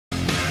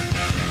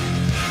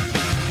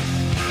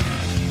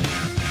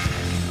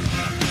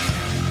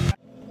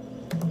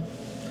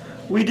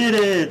We did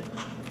it!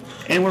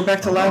 And we're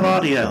back to live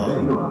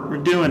audio. We're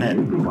doing it.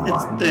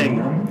 It's a thing.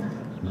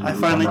 I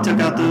finally took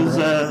out those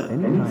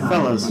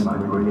fellas.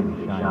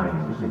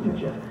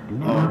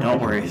 Oh,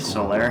 don't worry,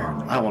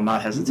 Solaire. I will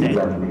not hesitate.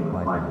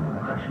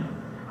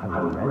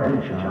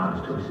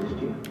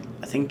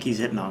 I think he's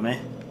hitting on me.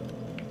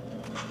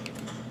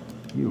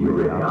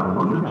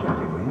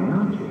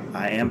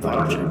 I am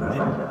fine.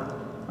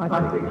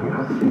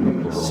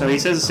 So he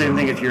says the same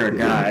thing if you're a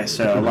guy,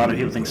 so a lot of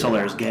people think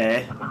Solaire is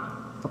gay.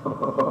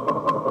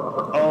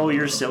 Oh,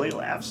 your silly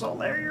laugh,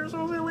 Solaire, you're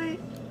so silly.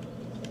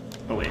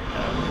 Oh wait,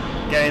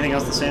 got anything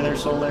else to say there,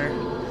 Solaire?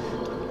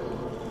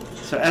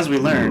 So as we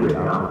learned,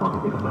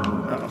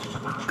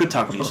 good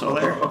talking to you,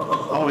 Solaire.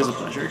 Always a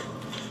pleasure.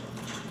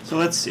 So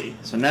let's see.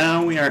 So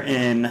now we are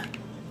in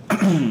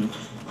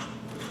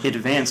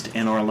Advanced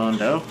Anor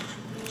Londo,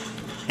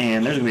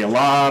 and there's gonna be a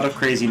lot of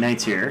crazy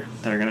knights here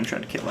that are gonna try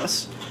to kill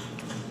us.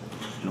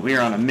 And we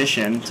are on a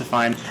mission to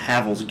find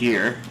Havel's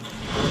gear.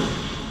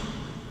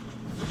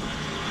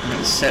 I'm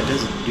gonna set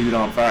this dude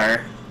on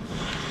fire.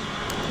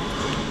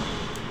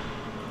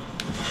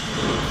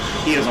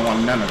 He doesn't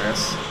want none of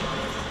this.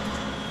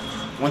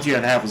 Once you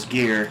have Havel's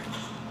gear...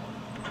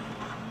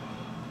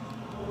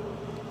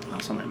 Oh,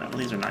 something metal.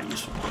 These are not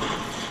useful.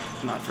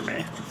 Not for me.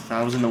 If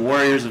I was in the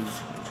Warriors of...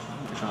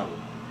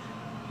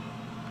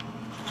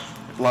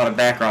 a lot of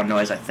background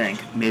noise, I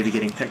think. Maybe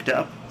getting picked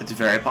up. It's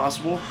very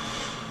possible.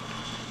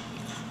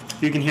 If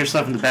you can hear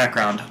stuff in the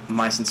background,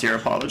 my sincere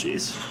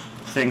apologies.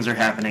 Things are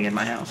happening in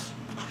my house.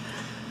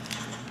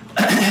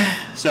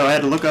 So I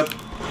had to look up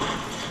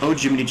Oh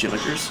Jiminy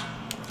Jillikers.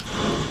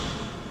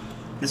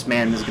 This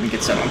man is going to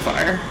get set on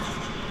fire.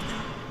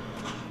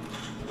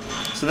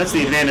 So that's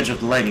the advantage of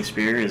the lightning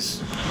spear,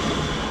 is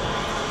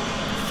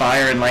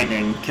fire and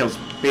lightning kills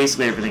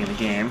basically everything in the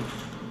game.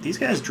 These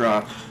guys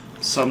drop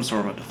some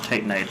sort of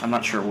Titanite, I'm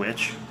not sure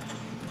which,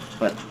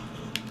 but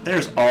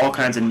there's all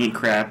kinds of neat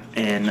crap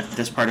in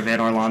this part of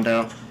Anor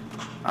Londo.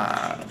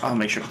 I'll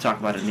make sure to talk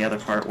about it in the other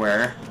part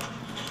where...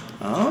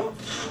 Oh?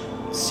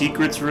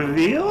 Secrets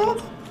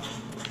revealed?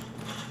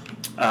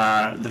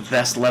 The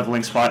best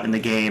leveling spot in the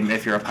game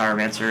if you're a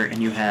pyromancer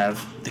and you have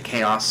the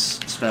chaos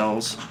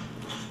spells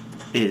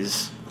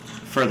is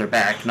further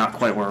back, not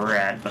quite where we're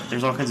at, but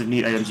there's all kinds of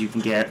neat items you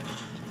can get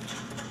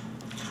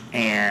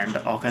and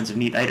all kinds of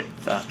neat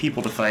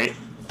people to fight.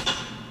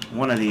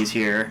 One of these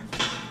here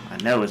I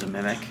know is a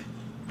mimic.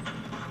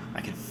 I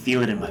can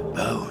feel it in my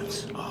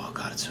bones. Oh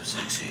god, it's so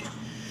sexy.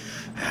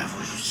 Havel,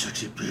 you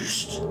sexy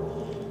beast.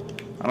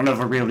 I don't know if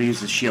I'll be able to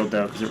use the shield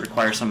though, because it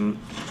requires some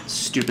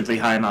stupidly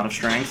high amount of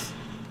strength.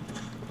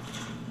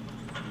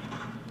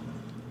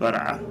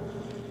 But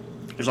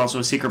there's also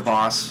a secret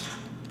boss,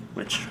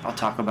 which I'll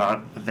talk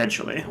about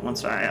eventually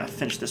once I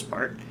finish this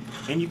part.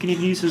 And you can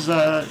even use his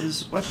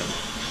weapon.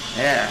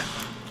 Yeah,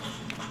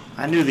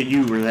 I knew that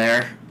you were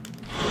there.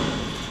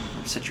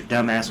 Set your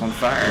dumb ass on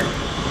fire.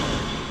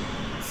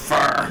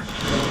 Fire.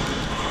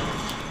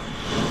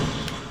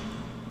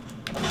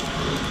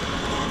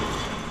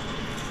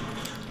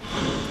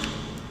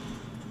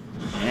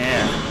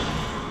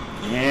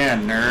 Yeah,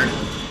 nerd.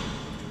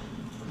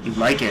 You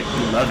like it.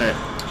 You love it.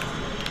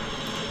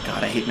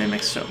 God, I hate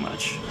mimics so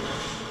much.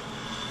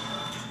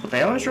 But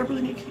they always drop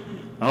really neat.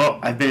 Oh,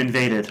 I've been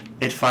invaded.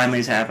 It finally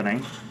is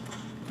happening.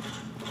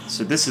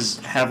 So this is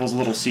Havel's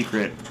little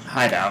secret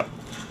hideout.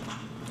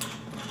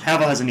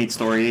 Havel has a neat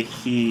story.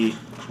 He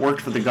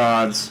worked for the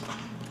gods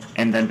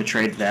and then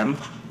betrayed them.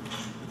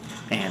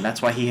 And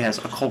that's why he has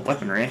occult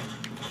weaponry.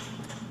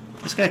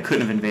 This guy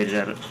couldn't have invaded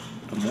at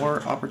a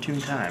more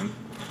opportune time.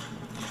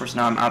 Of course,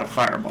 now I'm out of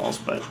fireballs,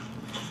 but...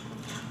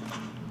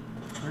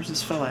 Where's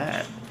this fella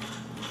at?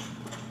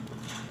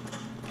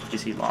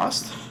 Is he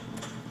lost?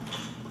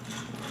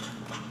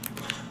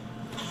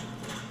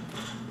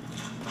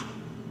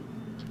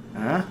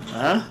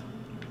 Huh?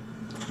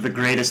 The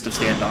greatest of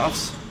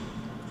standoffs.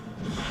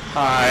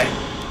 Hi.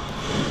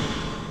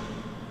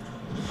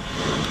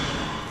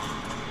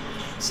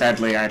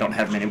 Sadly, I don't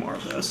have many more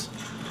of those.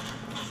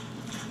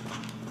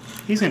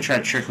 He's gonna try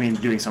to trick me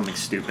into doing something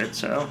stupid,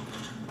 so...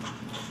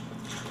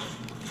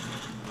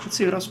 Let's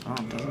see what else... Oh,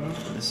 doesn't move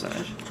from this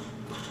side.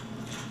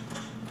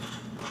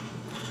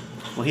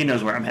 Well, he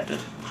knows where I'm headed.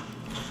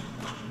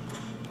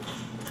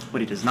 What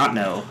he does not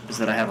know is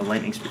that I have a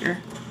lightning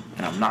spear,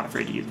 and I'm not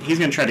afraid to use it. He's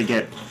gonna try to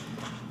get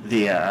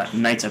the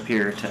knights up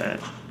here to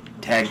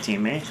tag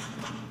team me.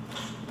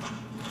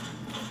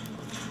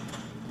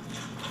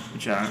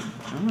 Which, oh,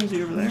 is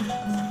he over there?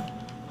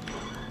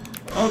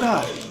 Oh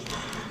god!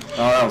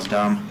 Oh, that was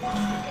dumb.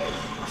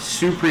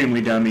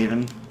 Supremely dumb,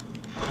 even.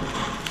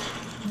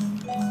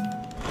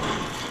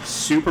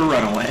 Super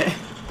runaway.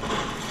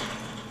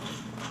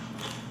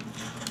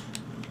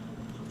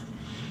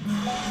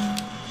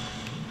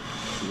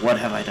 What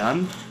have I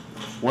done?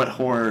 What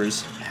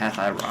horrors hath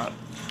I wrought?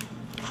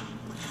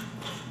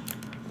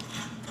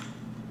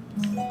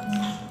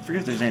 I forget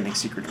if there's anything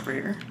secret over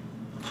here.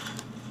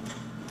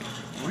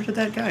 Where did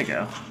that guy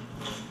go?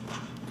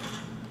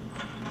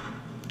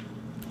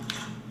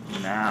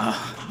 No.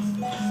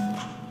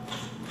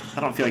 I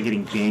don't feel like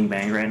getting bang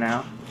banged right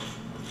now.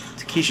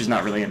 Takeshi's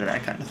not really into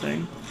that kind of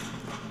thing.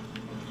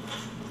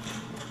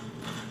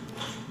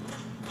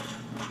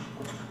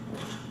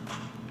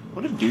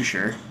 What a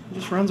doucher. He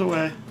just runs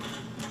away.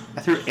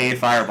 I threw a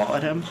fireball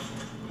at him.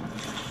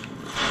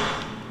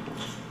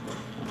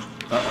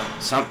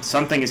 Uh-oh.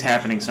 Something is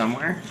happening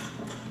somewhere.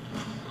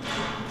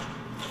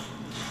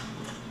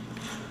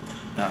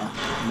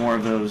 More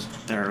of those.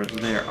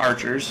 They're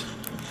archers.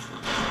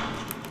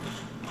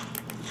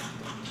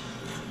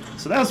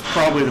 So that was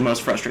probably the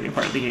most frustrating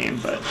part of the game,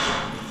 but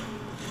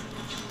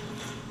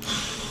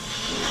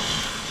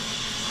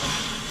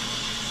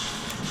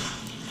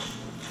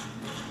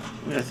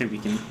I think we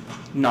can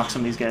knock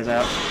some of these guys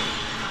out.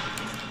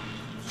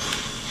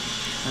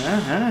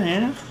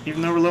 Yeah.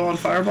 Even though we're low on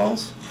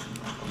fireballs.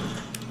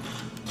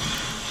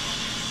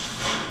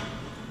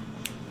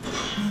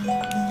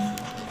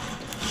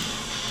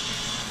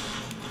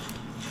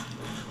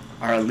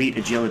 Our elite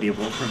agility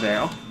will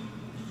prevail.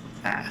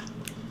 Ah.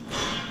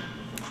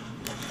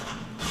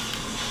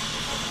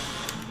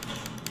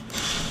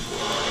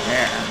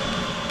 Yeah.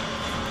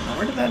 Now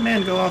where did that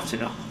man go off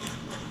to?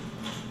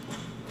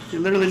 He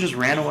literally just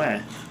ran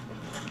away.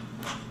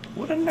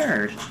 What a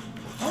nerd.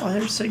 Oh,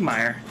 there's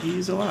Sigmire.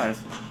 He's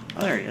alive.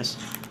 Oh, there he is.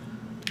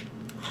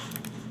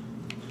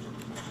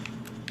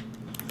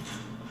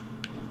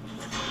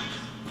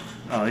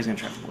 Oh, he's gonna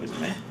try to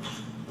poison me.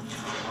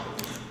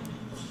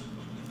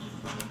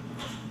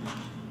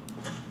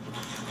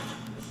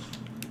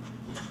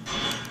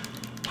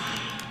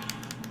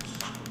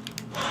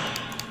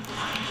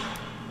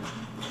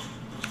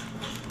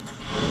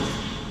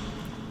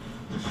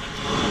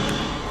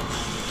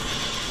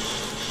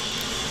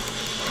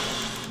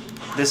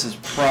 This is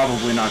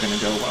probably not going to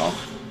go well.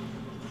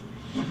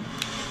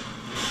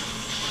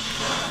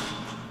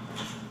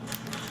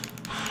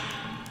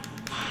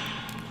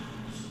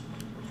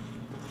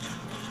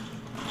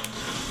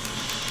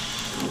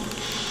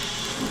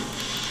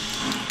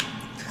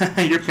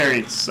 Your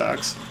parry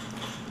sucks.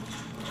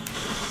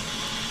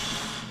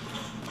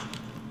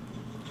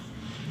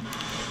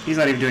 He's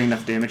not even doing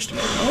enough damage to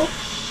me. Oh.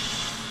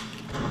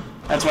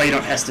 That's why you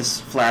don't Estus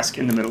Flask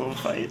in the middle of a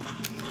fight.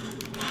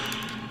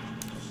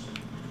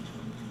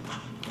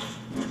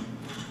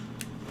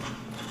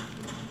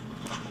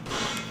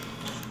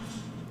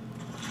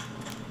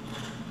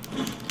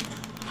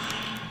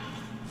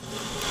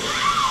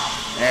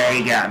 There,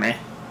 he got me.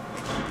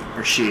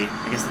 Or she.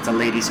 I guess that's a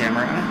lady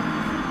samurai.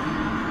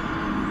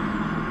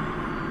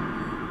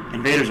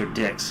 Invaders are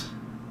dicks.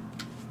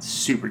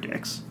 Super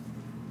dicks.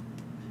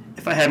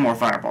 If I had more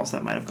fireballs,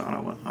 that might have gone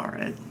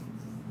alright.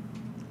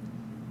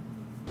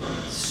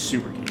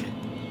 Super gay.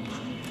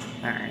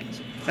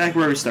 Alright. Back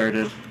where we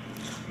started.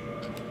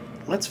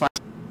 Let's find...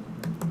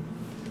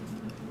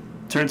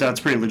 Turns out it's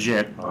pretty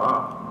legit.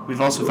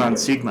 We've also found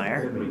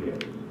Sigmire.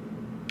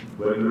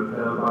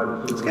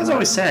 This guy's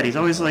always sad. He's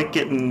always like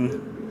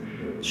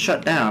getting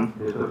shut down.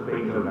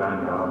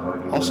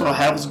 Also,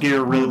 Havel's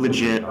gear really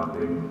legit.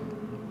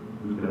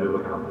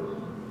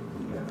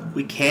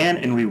 We can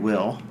and we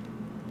will.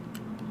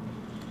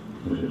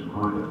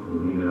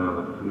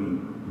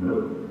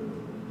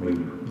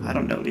 I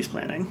don't know what he's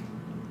planning.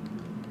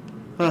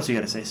 What else you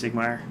gotta say,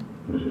 Sigmire?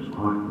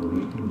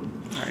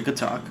 Alright, good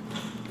talk.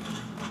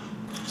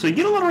 So you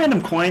get a lot of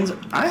random coins.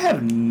 I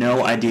have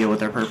no idea what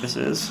their purpose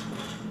is.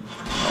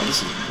 Oh,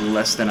 this is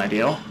less than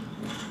ideal.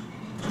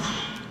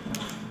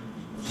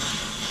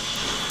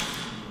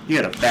 You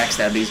gotta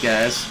backstab these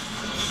guys.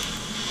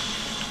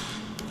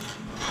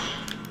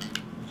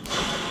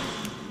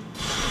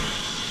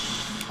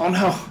 Oh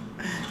no!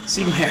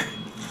 Sigmire!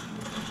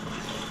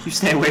 You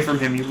stay away from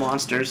him, you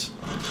monsters.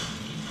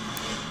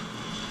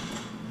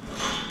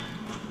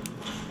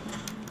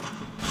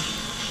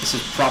 This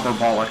is proper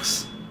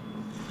bollocks.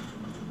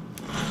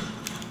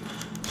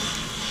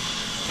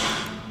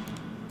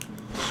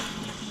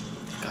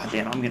 God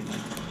damn, I'm getting my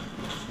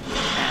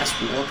ass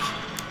whooped.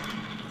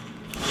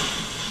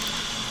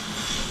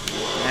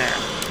 Yeah.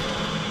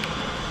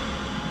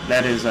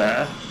 That is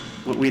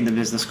what we in the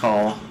business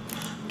call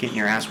getting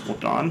your ass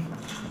whooped on.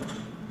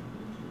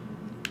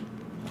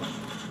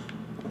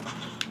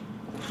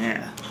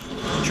 Yeah.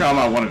 Try them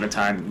out one at a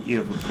time.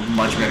 You have a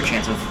much better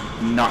chance of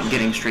not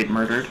getting straight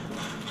murdered.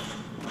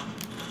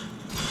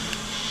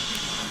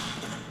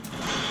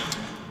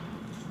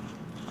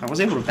 I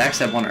was able to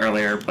backstab one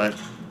earlier, but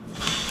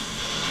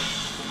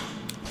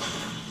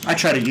I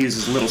try to use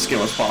as little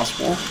skill as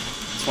possible.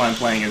 That's why I'm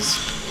playing as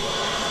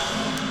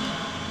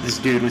this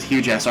dude with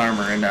huge-ass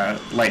armor and a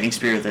lightning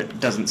spear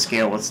that doesn't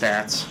scale with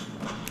stats.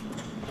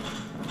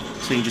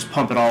 So you just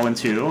pump it all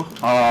into...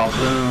 Oh,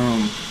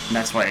 boom. And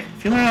that's why,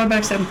 if you learn how to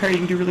backstab and parry, you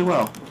can do really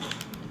well.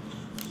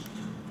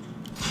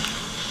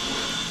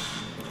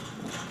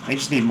 I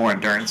just need more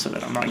endurance so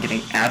that I'm not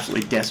getting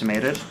absolutely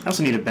decimated. I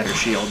also need a better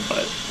shield,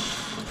 but...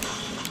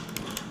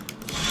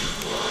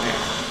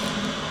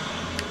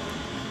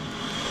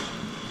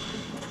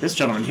 This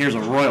gentleman here is a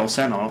Royal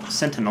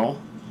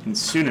Sentinel, and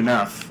soon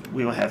enough,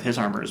 we will have his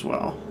armor as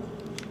well.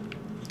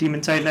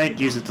 Demon Titanite,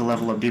 use it to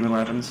level up demon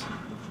weapons.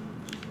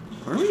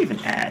 Where are we even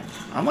at?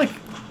 I'm like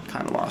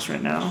kind of lost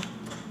right now.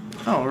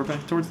 Oh, we're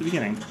back towards the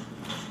beginning.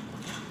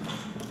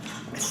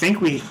 I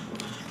think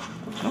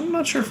I'm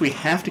not sure if we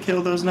have to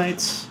kill those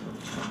knights.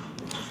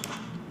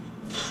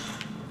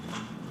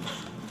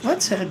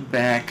 Let's head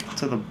back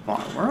to the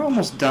bottom. We're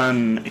almost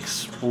done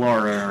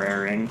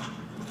exploring.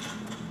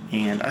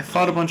 And I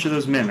fought a bunch of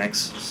those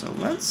mimics, so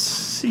let's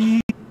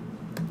see.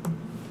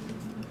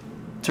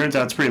 Turns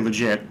out it's pretty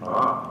legit.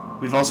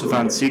 We've also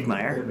found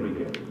Siegmeyer.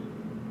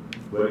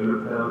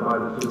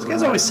 This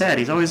guy's always sad.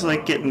 He's always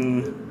like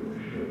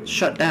getting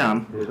shut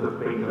down.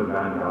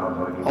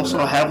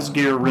 Also, Havel's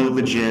gear really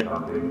legit.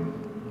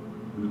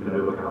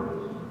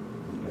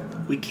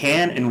 We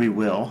can and we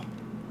will.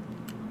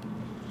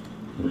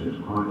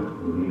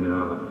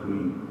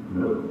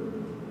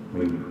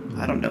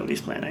 I don't know what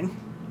he's planning.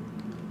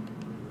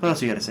 What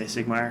else you gotta say,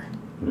 Siegmeyer?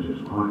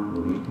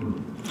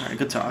 Alright,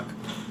 good talk.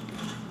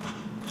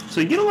 So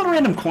you get a lot of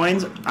random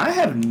coins. I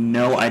have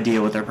no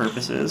idea what their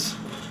purpose is.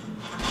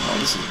 Oh,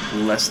 this is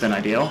less than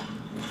ideal.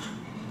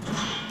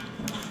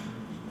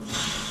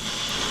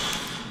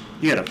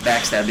 You gotta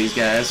backstab these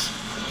guys.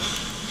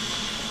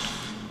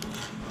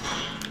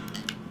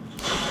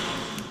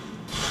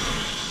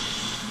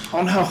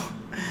 Oh no!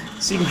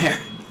 Siegmeyer!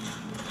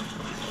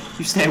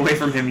 You stay away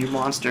from him, you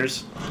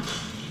monsters.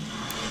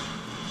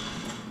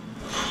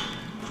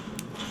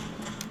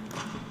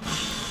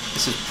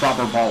 This is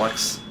proper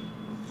bollocks.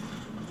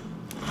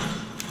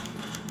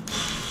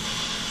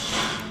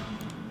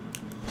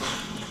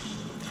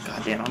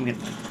 God damn, I'm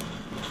getting my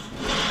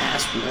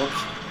ass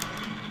whooped.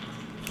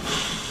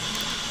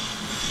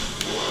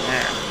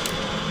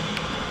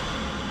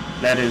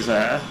 That is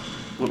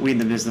what we in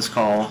the business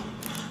call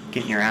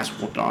getting your ass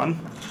whooped on.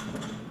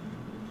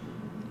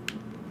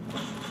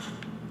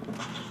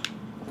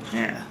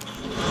 Yeah.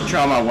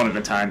 Try them out one at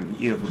a time.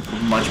 You have a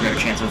much better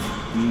chance of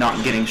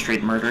not getting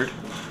straight murdered.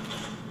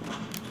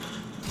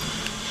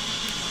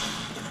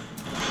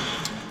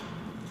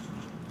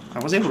 I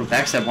was able to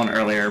backstab one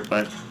earlier,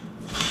 but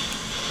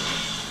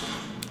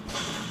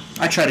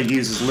I try to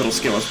use as little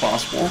skill as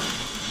possible.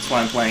 That's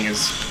why I'm playing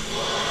as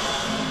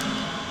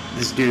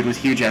this dude with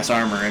huge-ass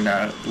armor and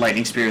a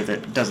lightning spear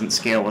that doesn't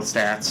scale with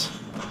stats.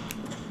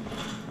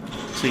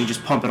 So you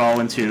just pump it all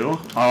into,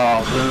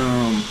 oh,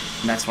 boom.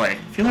 And that's why,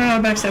 if you learn how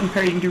to backstab and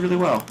parry, you can do really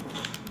well.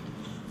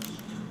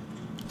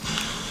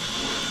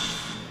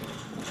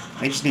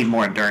 I just need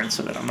more endurance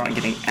so that I'm not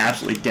getting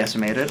absolutely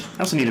decimated. I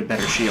also need a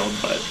better shield,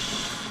 but...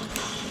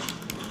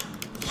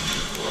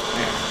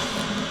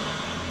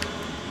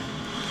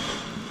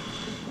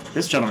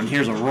 This gentleman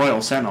here is a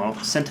Royal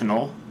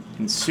Sentinel,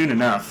 and soon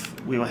enough,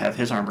 we will have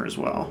his armor as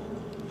well.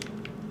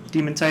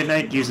 Demon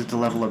Titanite, use it to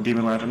level up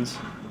demon weapons.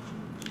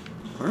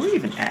 Where are we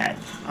even at?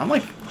 I'm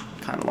like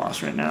kind of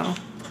lost right now.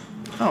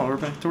 Oh, we're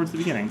back towards the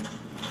beginning.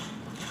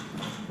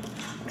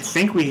 I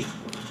think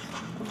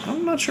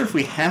I'm not sure if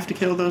we have to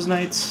kill those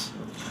knights.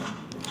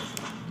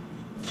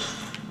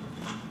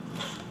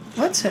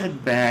 Let's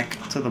head back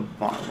to the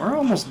bottom. We're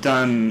almost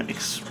done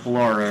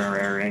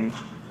exploring.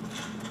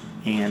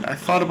 And I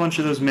fought a bunch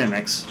of those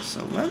mimics,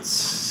 so let's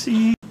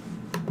see.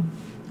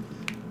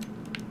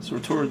 So we're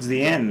towards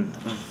the end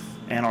of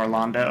Anor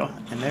Londo,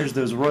 and there's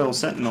those Royal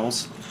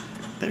Sentinels.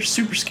 They're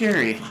super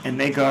scary, and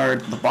they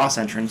guard the boss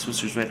entrance,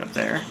 which is right up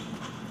there.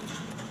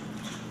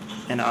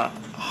 In a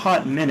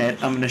hot minute,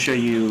 I'm going to show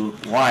you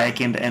why I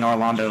came to Anor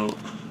Londo.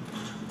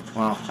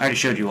 Well, I already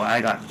showed you why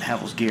I got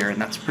Havel's gear,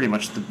 and that's pretty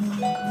much the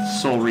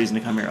sole reason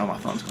to come here. Oh, my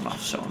phone's going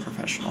off. So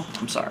unprofessional.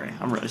 I'm sorry.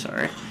 I'm really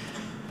sorry.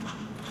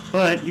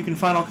 But you can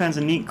find all kinds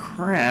of neat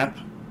crap.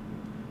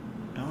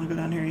 Don't want to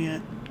go down here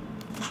yet.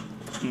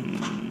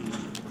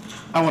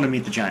 I want to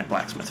meet the Giant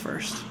Blacksmith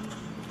first.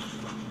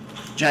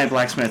 Giant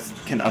Blacksmith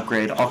can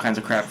upgrade all kinds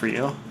of crap for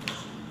you.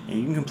 And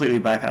you can completely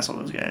bypass all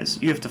those guys.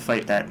 You have to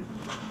fight that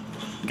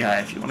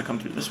guy if you want to come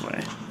through this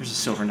way. There's a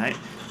Silver Knight.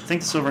 I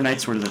think the Silver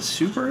Knight's sort of the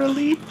super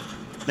elite.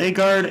 They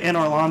guard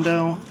Anor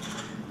Londo.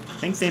 I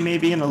think they may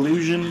be an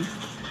illusion.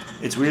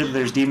 It's weird that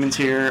there's demons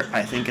here.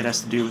 I think it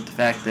has to do with the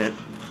fact that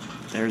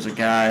there's a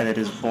guy that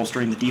is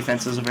bolstering the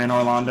defenses of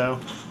Anor Londo.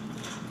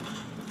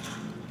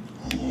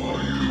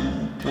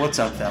 What's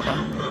up,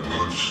 fella?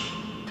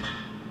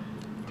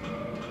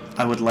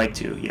 I would like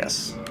to,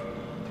 yes.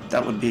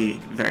 That would be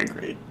very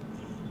great.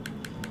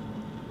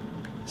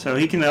 So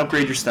he can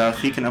upgrade your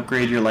stuff, he can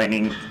upgrade your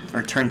lightning,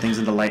 or turn things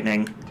into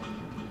lightning.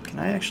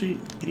 Can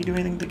he do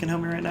anything that can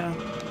help me right now?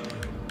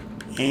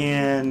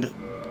 And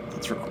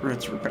let's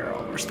repair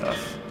all of our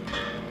stuff.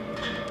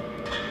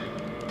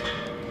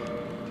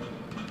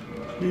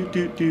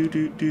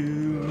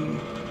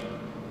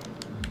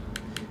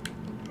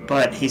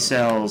 But he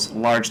sells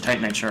large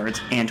Titanite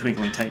shards and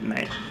Twinkling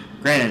Titanite.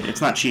 Granted,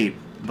 it's not cheap,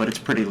 but it's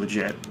pretty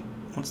legit.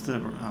 What's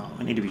the... Oh,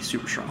 I need to be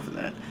super strong for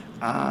that.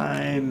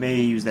 I may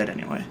use that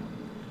anyway.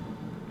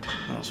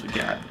 What else we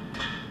got?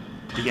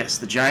 But yes,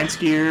 the Giant's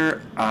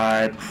gear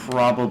I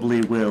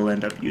probably will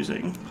end up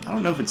using. I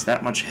don't know if it's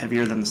that much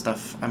heavier than the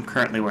stuff I'm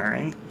currently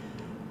wearing,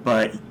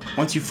 but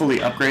once you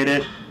fully upgrade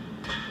it,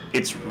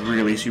 it's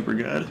really super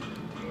good.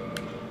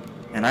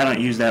 And I don't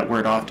use that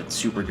word often.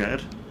 Super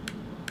good.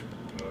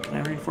 Can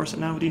I reinforce it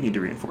now? Do you need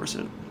to reinforce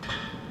it?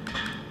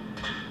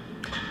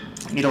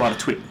 I need a lot of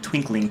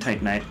twinkling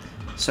Titanite.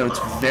 So it's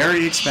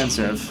very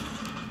expensive.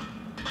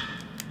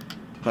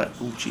 But,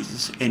 oh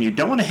Jesus. And you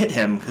don't want to hit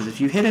him, because if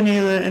you hit any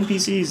of the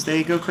NPCs,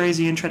 they go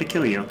crazy and try to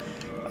kill you.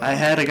 I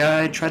had a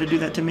guy try to do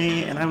that to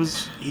me, and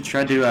he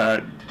tried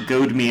to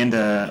goad me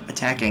into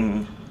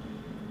attacking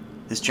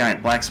this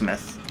giant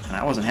blacksmith, and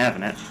I wasn't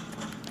having it.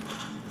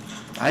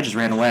 I just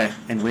ran away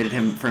and waited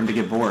for him to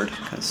get bored,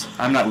 because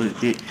I'm not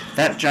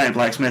that giant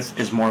blacksmith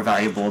is more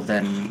valuable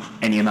than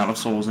any amount of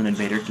souls an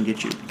invader can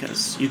get you,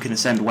 because you can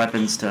ascend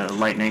weapons to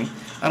lightning.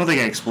 I don't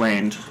think I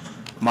explained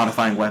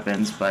modifying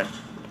weapons, but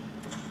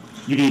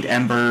you need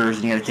embers,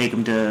 and you gotta take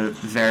them to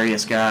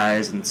various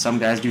guys, and some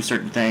guys do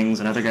certain things,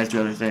 and other guys do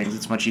other things.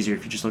 It's much easier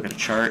if you just look at a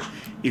chart.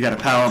 You gotta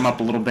power them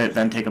up a little bit,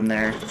 then take them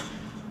there.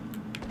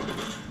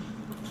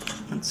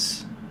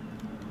 Let's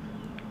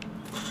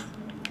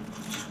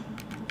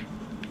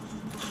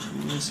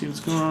see what's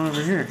going on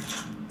over here.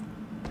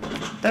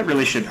 That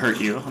really should hurt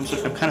you. I'm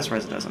kind of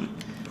surprised it doesn't.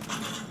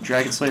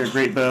 Dragon Slayer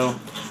Great Bow,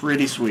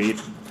 pretty sweet.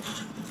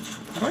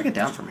 How do I get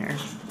down from here?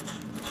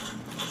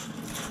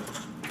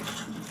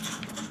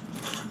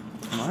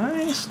 Am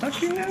I stuck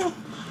here now?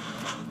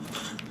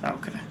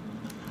 Okay.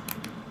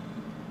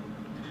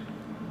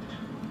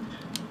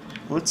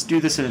 Let's do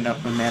this in a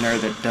manner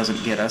that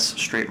doesn't get us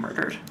straight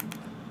murdered.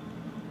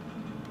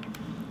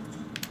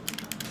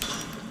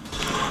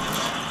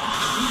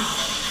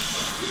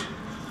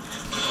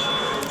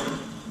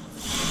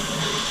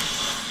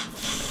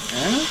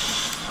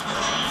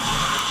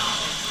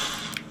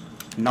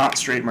 Not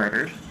straight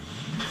murdered,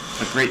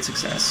 but great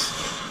success.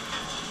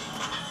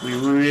 We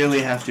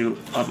really have to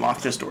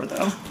unlock this door,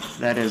 though.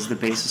 That is the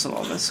basis of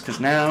all this, because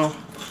now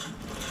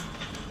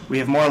we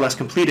have more or less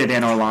completed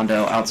Anor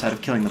Londo outside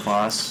of killing the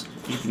boss.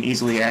 You can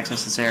easily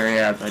access this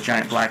area, the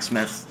giant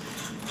blacksmith,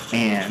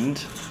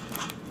 and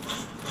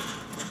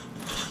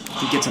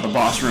you get to the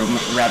boss room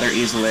rather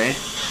easily.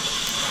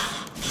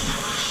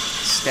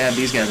 Stab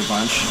these guys a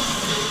bunch.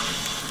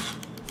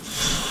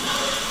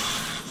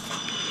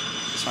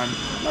 So I'm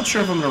not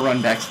sure if I'm going to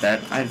run back to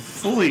that. I've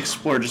fully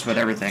explored just about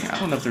everything. I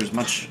don't know if there's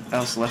much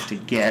else left to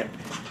get,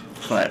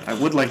 but I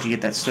would like to get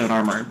that stone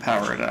armor and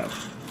power it up.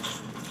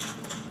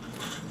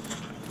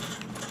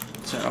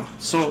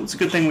 So it's a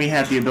good thing we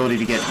have the ability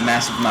to get a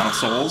massive amount of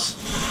souls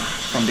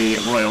from the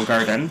Royal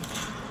Garden,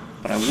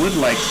 but I would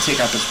like to take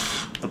out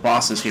the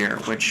bosses here,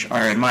 which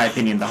are, in my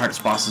opinion, the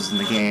hardest bosses in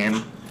the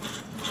game.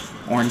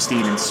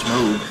 Ornstein and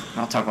Smough.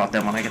 I'll talk about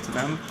them when I get to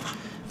them.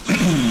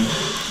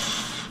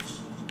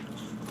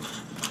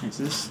 Is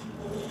this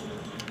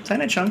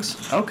Titanite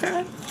chunks?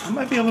 Okay, I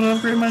might be able to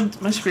upgrade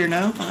my spear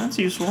now. Oh, that's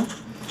useful.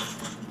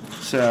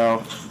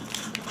 So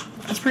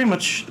that's pretty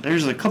much.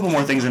 There's a couple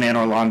more things in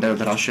Anor Londo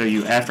that I'll show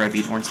you after I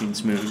beat Ornstein and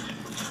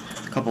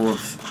Smough. A couple of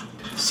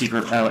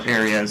secret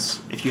areas.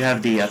 If you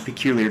have the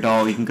Peculiar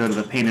Doll, you can go to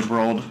the Painted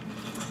World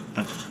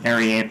of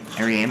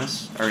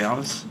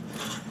Ariamus,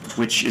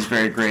 which is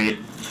very great.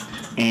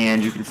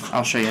 And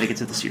I'll show you how to get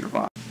to the secret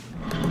boss.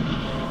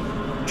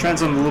 Trying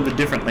something a little bit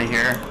differently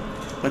here.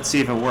 Let's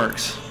see if it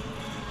works.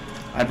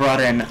 I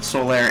brought in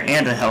Solaire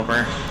and a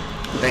helper.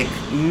 They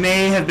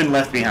may have been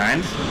left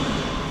behind.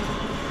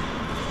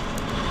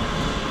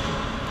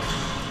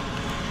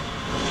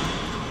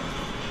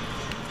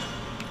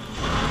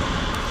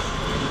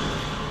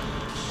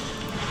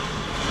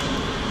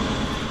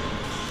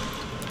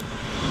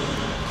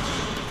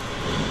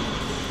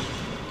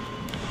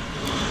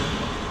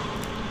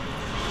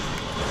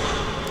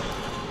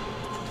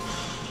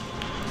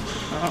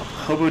 Oh,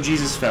 Hobo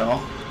Jesus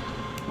fell.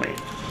 Wait.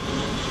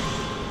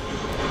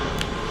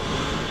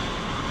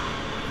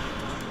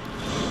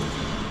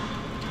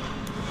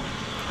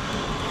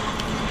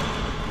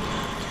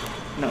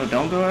 No,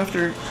 don't go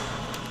after...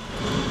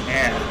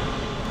 Yeah.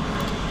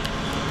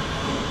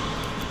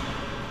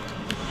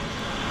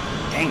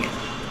 Dang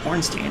it.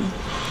 Ornstein.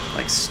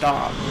 Like,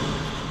 stop.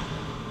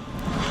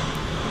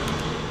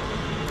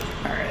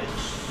 Alright.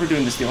 We're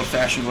doing this the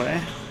old-fashioned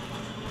way.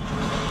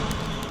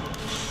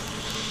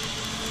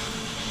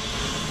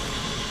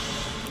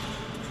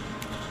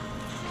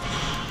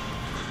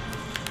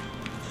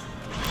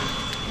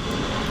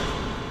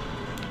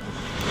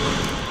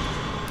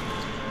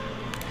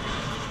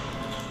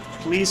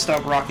 Please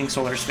stop rocking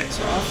Solaire's face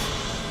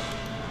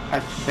off. I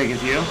beg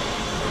of you.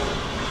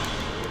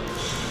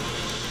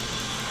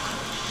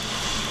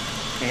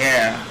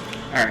 Yeah.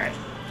 Alright.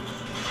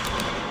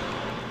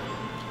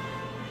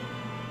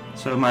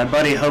 So my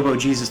buddy Hobo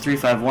Jesus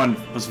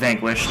 351 was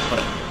vanquished,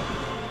 but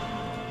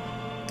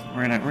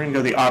we're gonna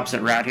go the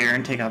opposite route here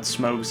and take out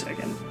Smough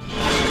second.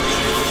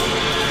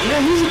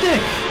 Yeah, he's a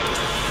dick.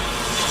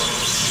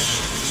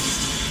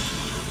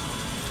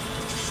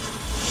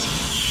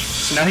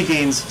 So now he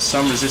gains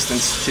some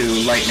resistance to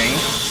lightning,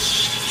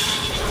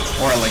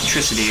 or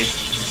electricity,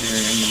 if you're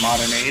in the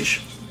modern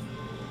age.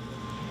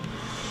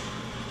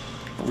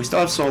 But we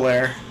still have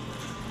Solaire.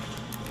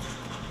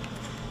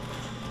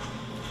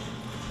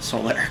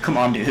 Solaire, come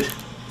on, dude.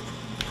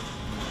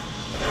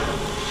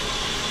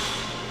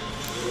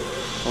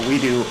 But we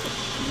do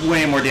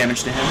way more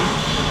damage to him.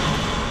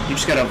 You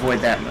just gotta avoid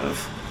that move.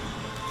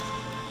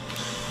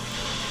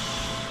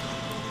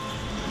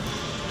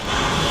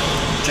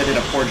 Which I did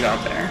a poor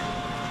job there.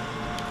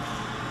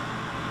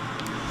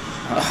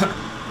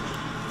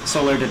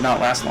 Solar did not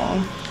last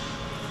long.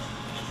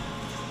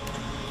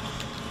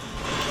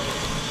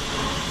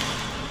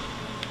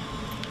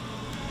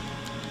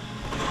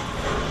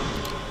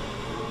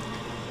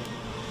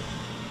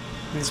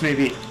 This may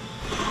be...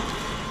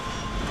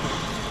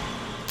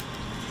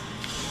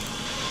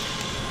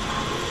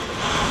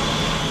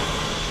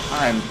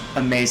 I'm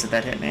amazed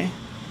that hit me.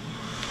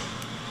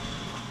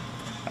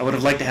 I would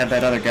have liked to have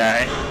that other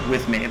guy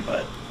with me,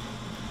 but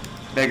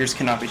beggars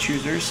cannot be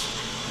choosers.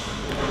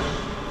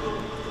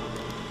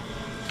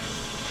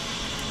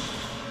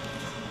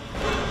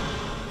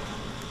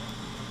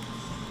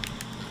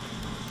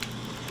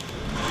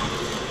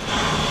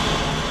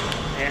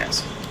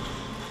 Yes.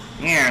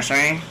 Yes,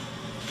 eh?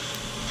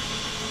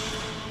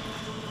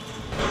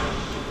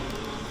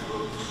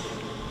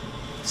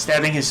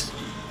 Stabbing his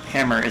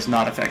hammer is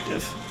not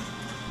effective.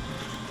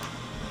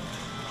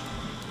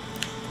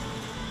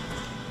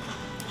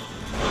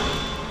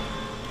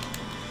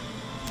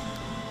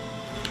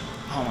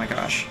 Oh my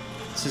gosh,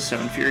 this is so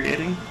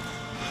infuriating.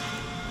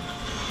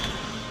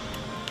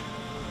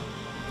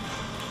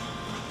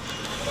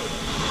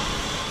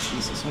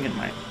 Jesus, I'm getting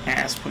my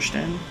ass pushed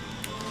in.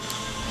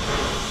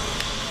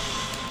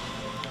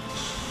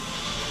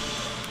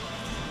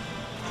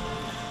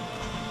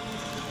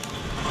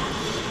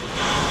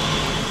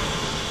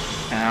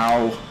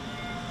 Ow.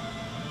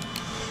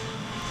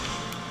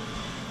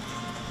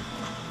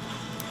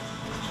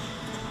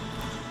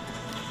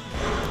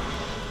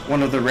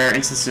 One of the rare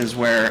instances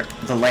where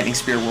the lightning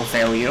spear will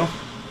fail you.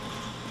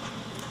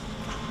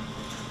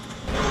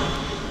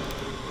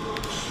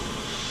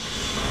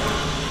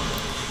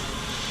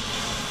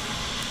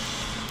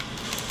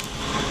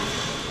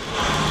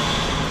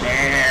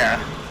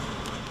 Yeah.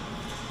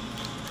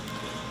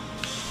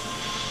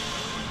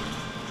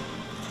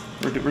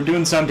 We're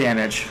doing some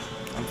damage.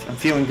 I'm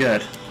feeling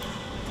good.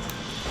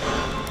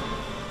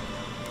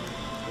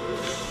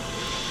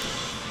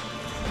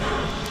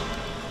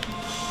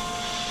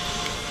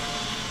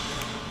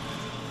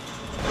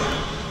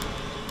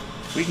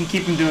 If we can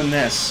keep him doing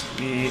this,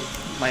 we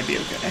might be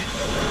okay.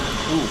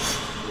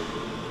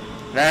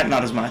 Oof. That,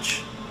 not as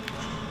much.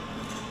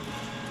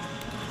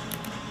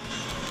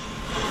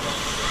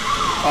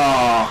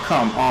 Oh,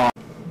 come on.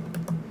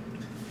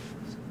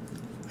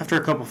 After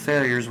a couple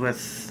failures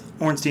with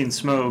Ornstein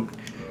Smough,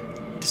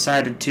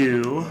 decided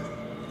to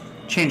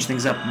change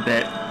things up a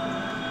bit.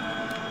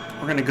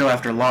 We're going to go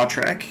after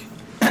Lautrec.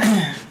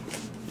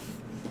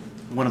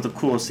 One of the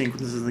coolest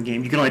sequences in the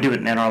game. You can only do it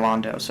in Anor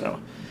Londo, so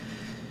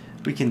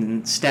we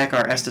can stack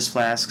our Estus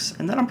flasks,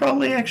 and then I'm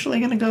probably actually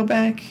going to go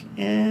back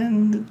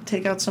and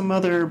take out some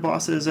other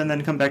bosses and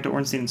then come back to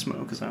Ornstein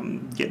Smough, because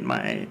I'm getting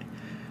my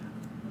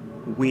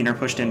wiener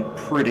pushed in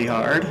pretty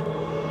hard.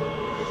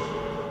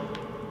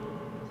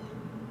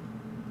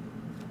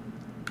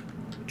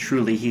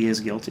 Truly, he is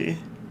guilty.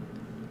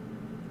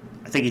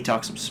 I think he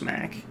talks some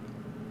smack.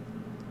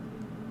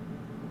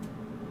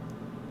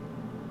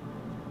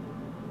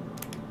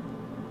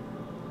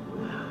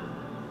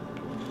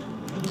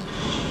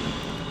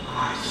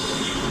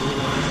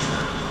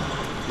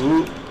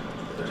 Ooh.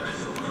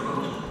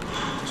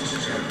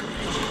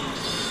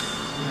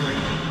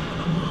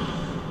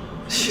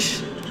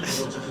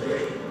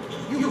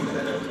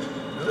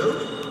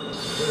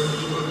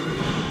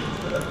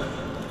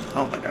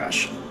 Oh my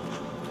gosh.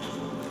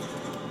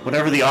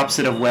 Whatever the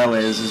opposite of well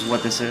is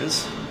what this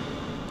is.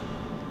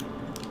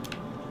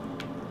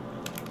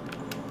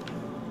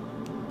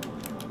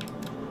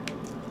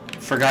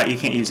 Forgot you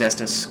can't use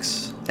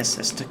Estus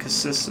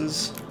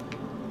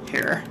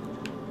here.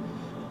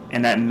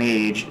 And that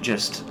mage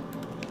just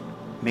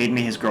made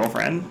me his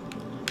girlfriend.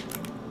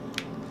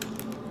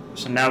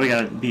 So now we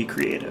gotta be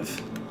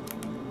creative.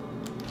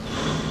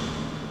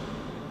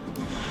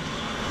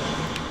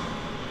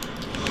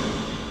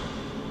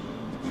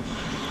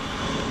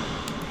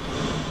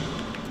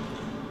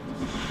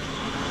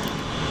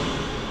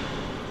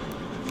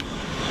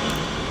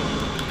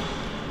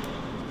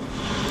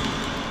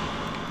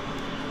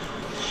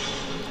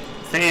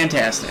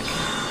 Fantastic.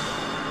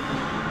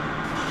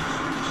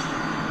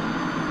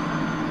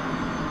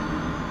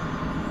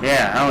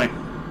 Yeah, I like...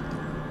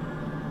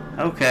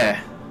 Okay.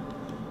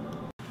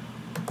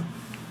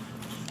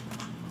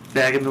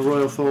 Back in the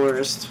Royal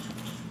Forest.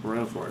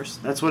 Royal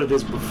Forest. That's what it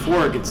is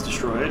before it gets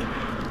destroyed.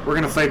 We're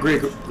gonna fight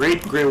Great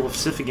Grey Wolf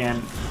Sif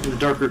again in the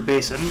Darkroot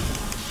Basin.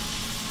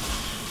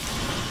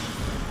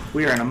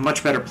 We are in a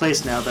much better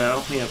place now,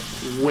 though. We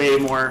have way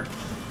more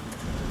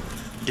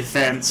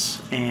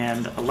defense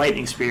and a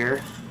lightning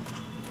spear,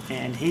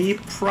 and he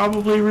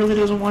probably really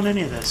doesn't want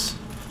any of this.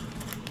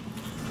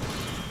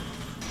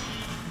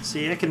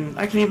 See, I can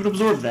even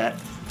absorb that.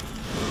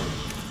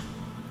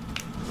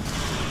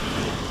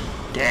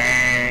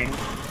 Dang.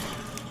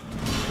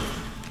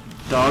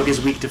 Dog is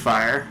weak to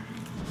fire.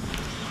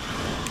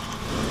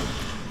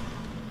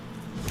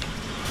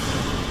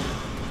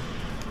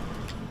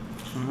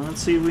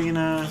 Let's see if we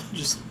can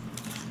just...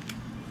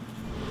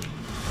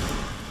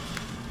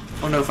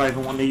 I don't know if I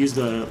even want to use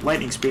the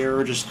lightning spear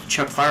or just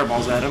chuck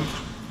fireballs at him.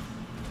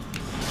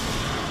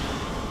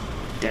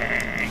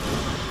 Dang.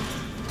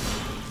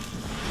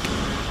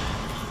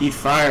 Eat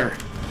fire.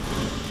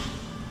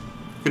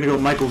 Gonna go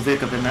Michael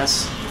Vick up in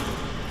this.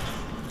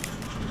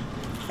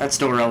 That's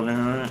still relevant,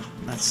 isn't it?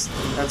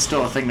 That's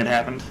still a thing that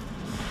happened.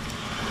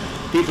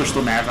 People are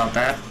still mad about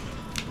that.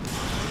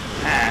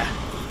 Ah.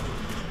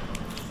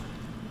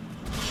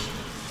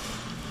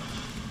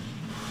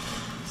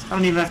 I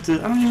don't even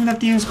have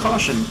to use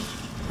caution.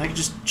 I can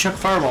just chuck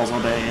fireballs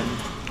all day, and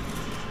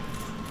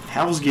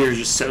Hal's gear is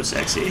just so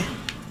sexy.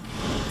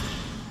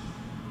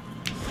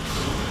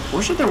 I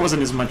wish that there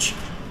wasn't as much,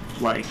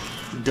 like,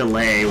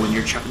 delay when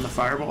you're chucking the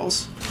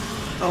fireballs.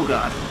 Oh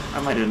god,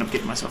 I might end up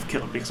getting myself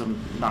killed because I'm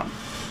not...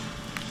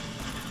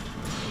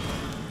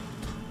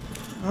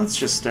 Let's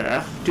just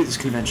do this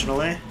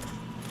conventionally.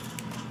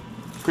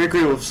 Great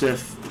Grey Wolf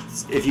Sith,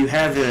 if you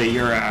have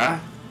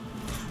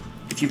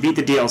if you beat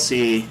the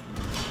DLC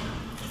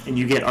and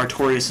you get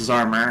Artorias'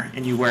 armor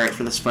and you wear it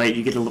for this fight,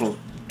 you get a little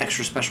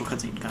extra special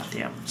cutscene. God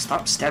damn,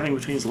 stop stabbing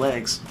between his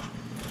legs.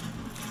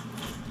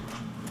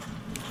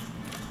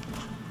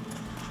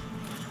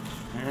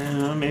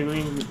 Maybe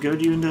we can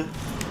goad you into...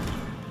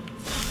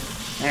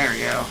 There we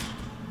go.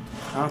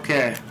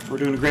 Okay, we're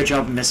doing a great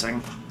job of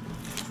missing.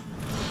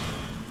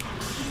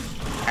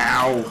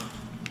 Ow.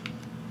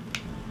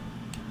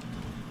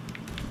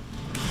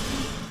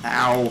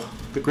 Ow.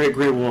 The Great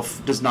Grey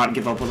Wolf does not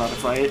give up without a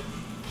fight.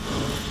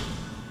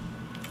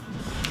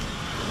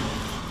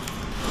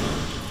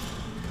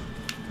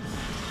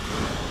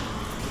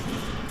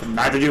 But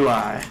neither do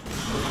I.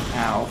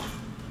 Ow.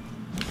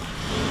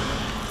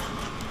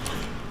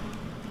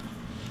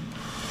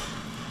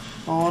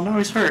 Oh, no,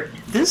 he's hurt.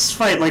 This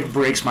fight, like,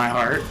 breaks my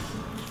heart.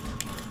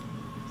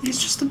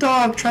 He's just a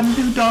dog trying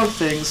to do dog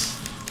things.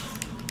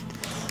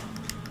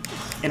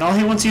 And all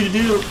he wants you to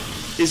do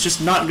is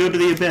just not go to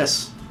the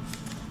abyss.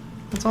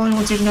 That's all he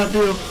wants you to not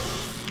do.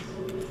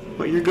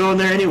 But you're going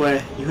there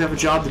anyway. You have a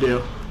job to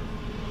do.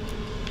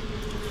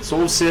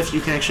 Soul of Sith,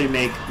 you can actually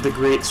make the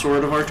Great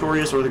Sword of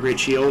Artorias or the Great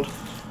Shield.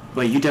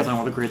 But you definitely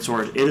want the Great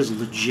Sword. It is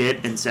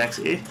legit and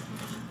sexy.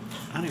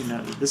 I don't even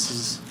know. This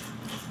is...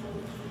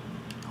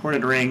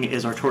 Hornet Ring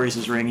is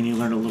Artorias' ring, and you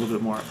learn a little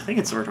bit more. I think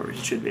it's Artorias,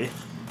 it should be.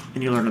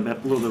 And you learn a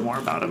little bit more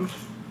about him.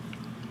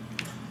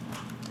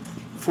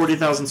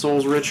 40,000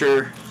 souls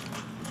richer.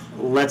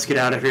 Let's get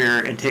out of here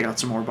and take out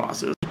some more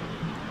bosses.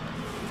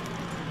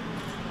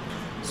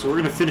 So we're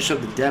going to finish up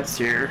the depths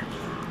here.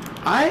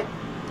 I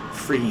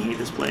freaking hate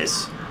this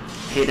place.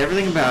 Hate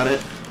everything about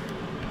it.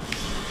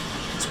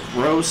 It's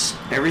gross.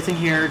 Everything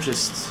here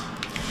just...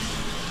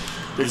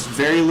 There's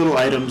very little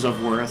items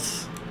of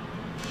worth.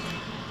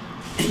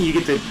 You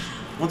get the...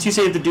 Once you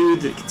save the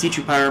dude that can teach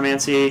you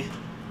pyromancy,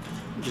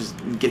 just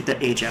get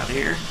the H out of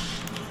here.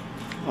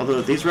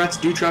 Although these rats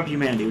do drop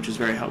humanity, which is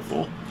very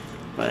helpful.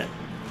 But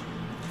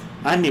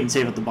I didn't even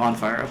save up the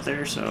bonfire up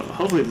there, so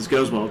hopefully this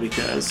goes well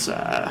because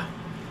I'll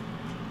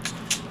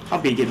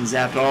be getting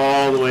zapped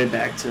all the way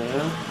back to,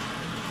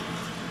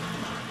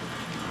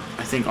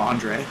 I think,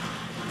 Andre.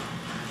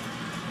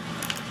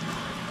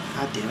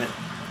 God damn it.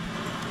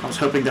 I was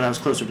hoping that I was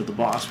closer to the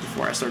boss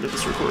before I started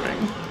this recording.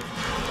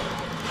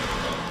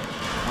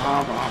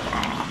 Blah, blah,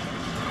 blah.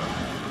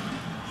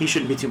 He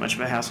shouldn't be too much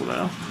of a hassle,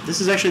 though. This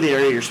is actually the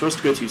area you're supposed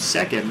to go to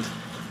second,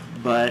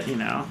 but, you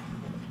know,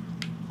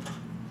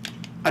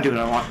 I do what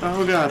I want.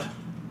 Oh, God.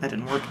 That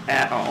didn't work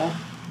at all.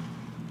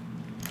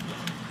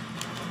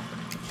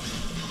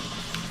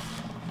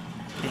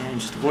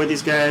 And just avoid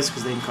these guys,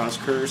 because they can cause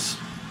curse.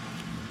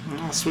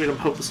 Oh, sweet, I'm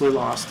hopelessly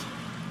lost.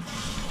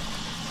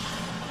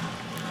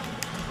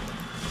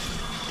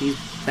 These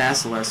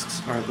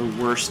basilisks are the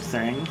worst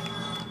thing.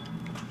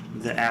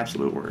 The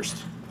absolute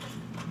worst.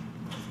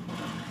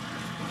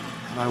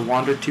 Have I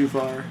wandered too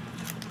far?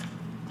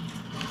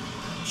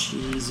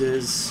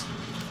 Jesus.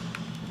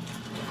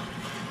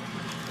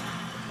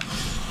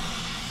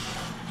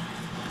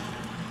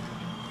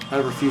 I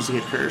refuse to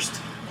get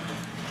cursed.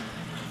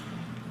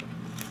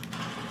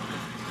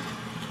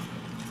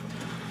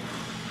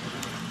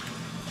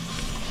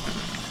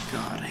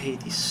 God, I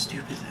hate these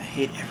stupid... I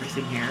hate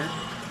everything here.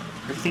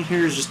 Everything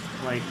here is just,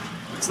 like...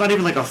 It's not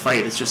even like a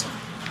fight, it's just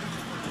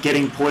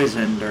getting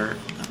poisoned or...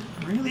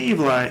 Really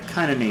Evil Eye,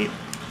 kinda neat.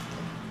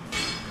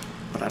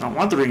 But I don't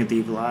want the Ring of the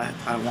Evil Eye.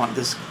 I want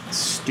this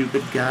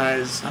stupid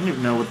guy's... I don't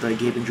even know what the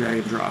Gaping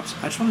Dragon drops.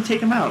 I just want to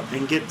take him out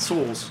and get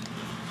souls.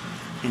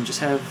 And just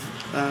have,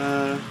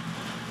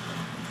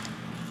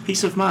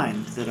 peace of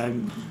mind that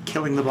I'm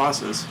killing the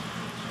bosses.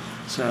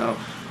 So,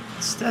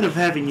 instead of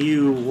having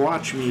you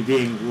watch me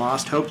being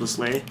lost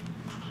hopelessly...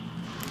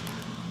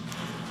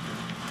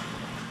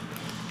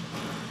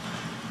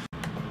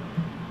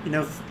 You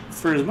know,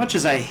 for as much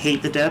as I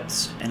hate the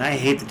depths, and I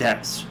hate the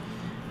depths,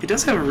 it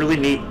does have a really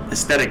neat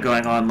aesthetic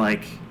going on.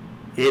 Like,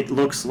 it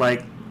looks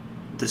like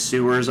the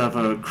sewers of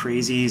a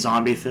crazy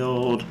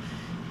zombie-filled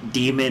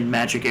demon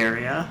magic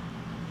area.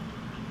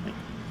 Like,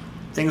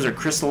 things are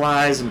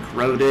crystallized and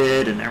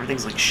corroded, and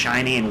everything's like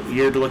shiny and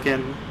weird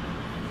looking.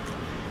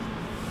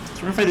 So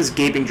we're gonna fight this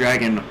gaping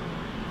dragon.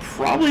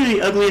 Probably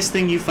the ugliest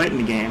thing you fight in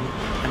the game.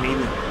 I mean,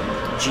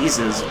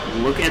 Jesus,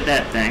 look at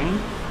that thing.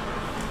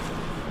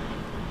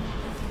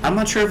 I'm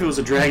not sure if it was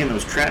a dragon that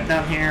was trapped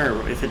down here,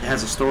 or if it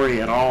has a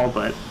story at all,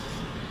 but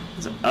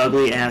it's an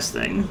ugly-ass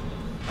thing.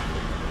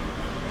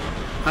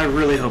 I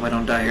really hope I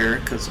don't die here,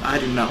 because I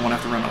do not want to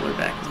have to run all the way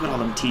back. Look at all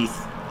them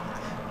teeth.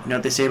 You know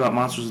what they say about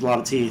monsters with a lot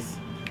of teeth.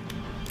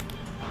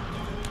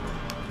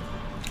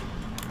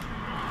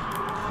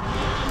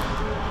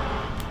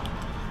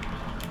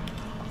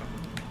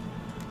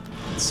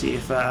 Let's see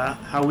if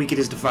how weak it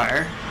is to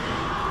fire.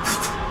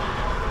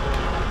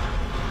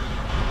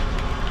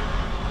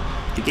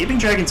 The gaping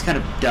dragon's kind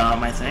of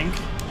dumb, I think.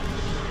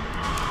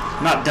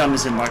 Not dumb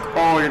as in like,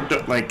 oh, you're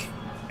like,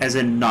 as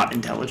in not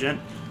intelligent.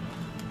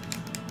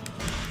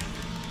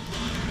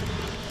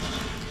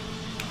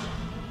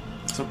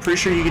 So I'm pretty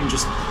sure you can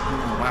just,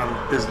 oh, wow,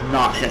 it does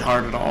not hit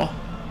hard at all.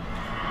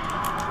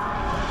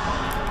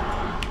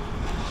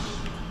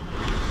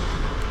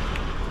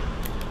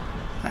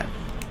 I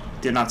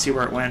did not see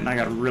where it went, and I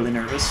got really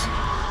nervous.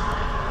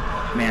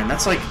 Man,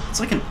 that's like, it's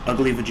like an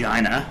ugly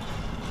vagina.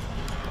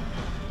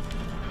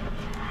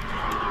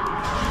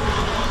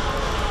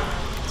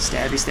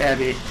 Stabby,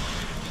 stabby.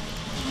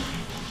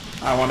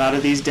 I want out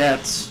of these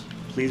depths.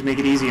 Please make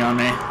it easy on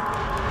me.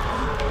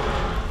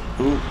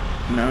 Ooh,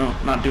 no,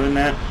 not doing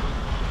that.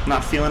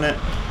 Not feeling it.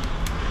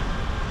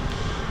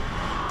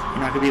 You're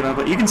not gonna be able,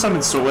 but you can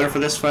summon Solar for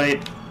this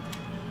fight.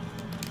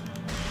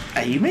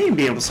 You may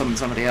be able to summon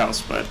somebody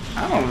else, but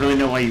I don't really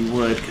know why you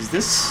would, because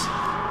this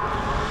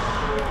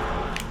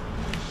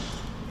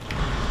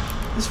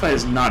fight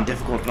is not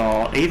difficult at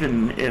all.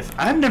 Even if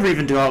I've never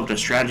even developed a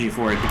strategy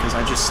for it, because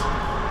I just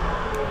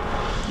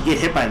you get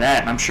hit by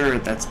that, and I'm sure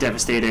that's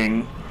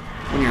devastating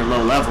when you're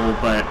low level,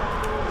 but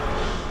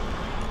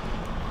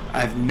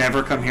I've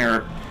never come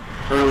here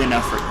early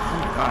enough for, oh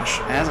my gosh,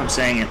 as I'm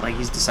saying it, like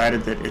he's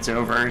decided that it's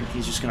over and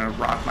he's just gonna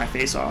rock my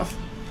face off.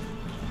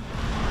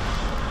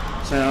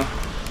 So,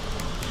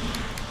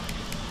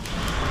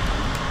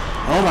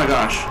 oh my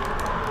gosh.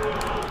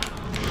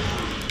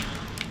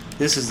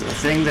 This is a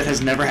thing that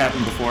has never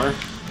happened before.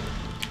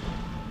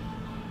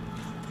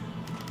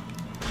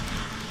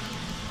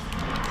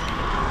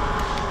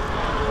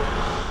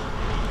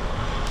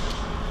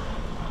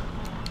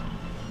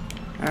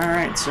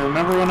 Alright, so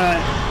remember when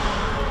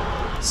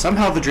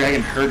somehow the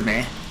dragon heard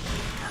me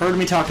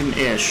talking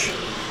ish,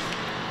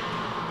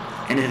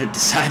 and it had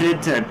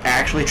decided to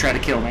actually try to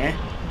kill me.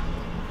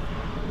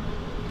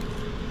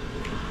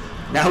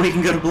 Now we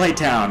can go to Blight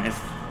Town if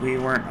we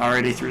weren't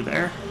already through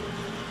there.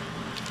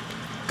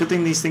 Good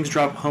thing these things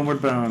drop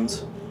homeward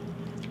bones.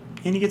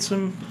 And you get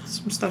some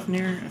stuff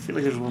near. I feel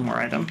like there's one more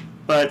item,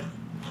 but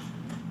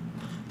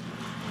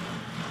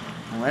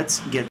let's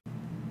get.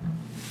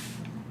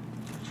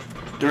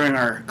 During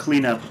our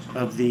cleanup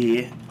of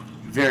the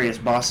various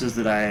bosses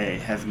that I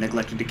have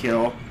neglected to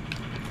kill,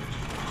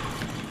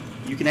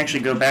 you can actually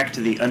go back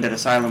to the Undead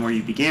Asylum where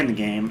you began the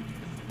game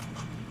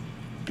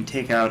and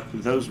take out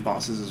those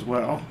bosses as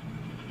well.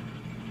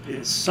 It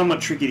is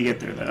somewhat tricky to get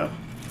there, though.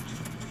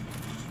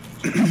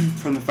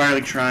 From the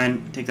Firelink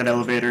Shrine, take that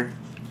elevator.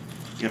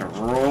 You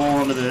gotta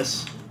roll into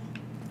this.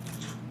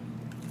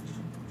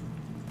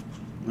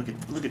 Look at,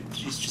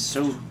 she's just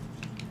so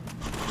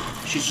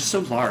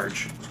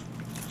large.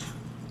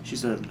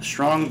 She's a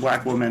strong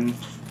black woman,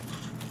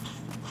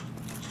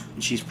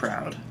 and she's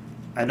proud.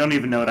 I don't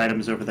even know what item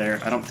is over there.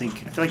 I feel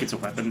like it's a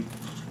weapon.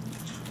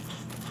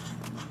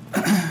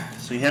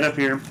 So you head up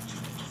here.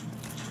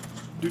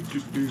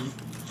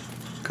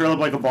 Curl up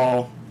like a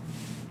ball.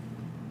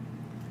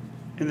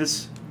 And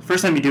this,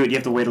 first time you do it, you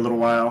have to wait a little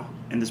while,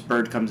 and this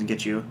bird comes and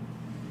gets you.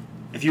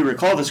 If you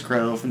recall this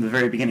crow from the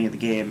very beginning of the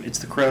game, it's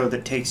the crow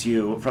that takes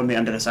you from the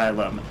Undead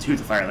Asylum to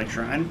the Firelink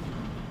Shrine.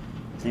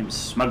 His name is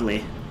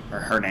Smugly. Or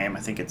her name, I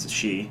think it's a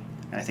she.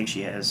 And I think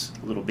she has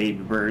little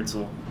baby birds,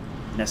 little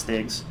nest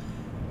eggs.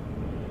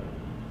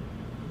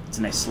 It's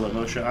a nice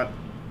slow-mo shot.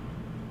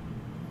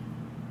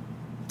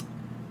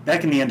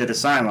 Back in the Undead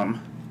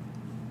Asylum,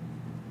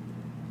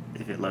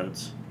 if it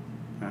loads.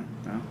 No,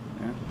 no.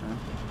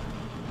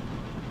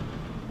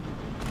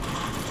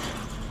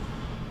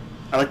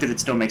 I like that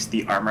it still makes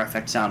the armor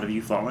effect sound of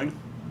you falling.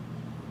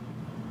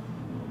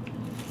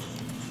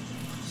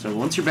 So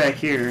once you're back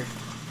here,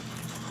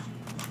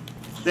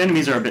 the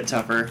enemies are a bit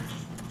tougher.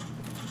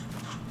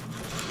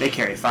 They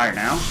carry fire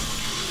now,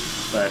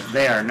 but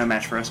they are no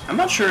match for us. I'm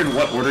not sure in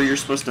what order you're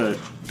supposed to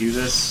do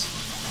this.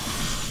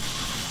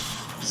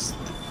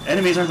 The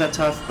enemies aren't that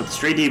tough, but the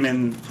Stray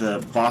Demon, the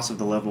boss of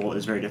the level,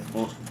 is very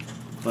difficult.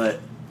 But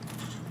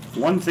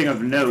one thing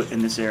of note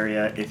in this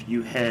area, if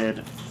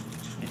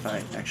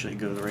I actually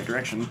go the right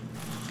direction,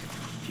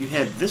 if you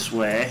head this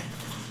way,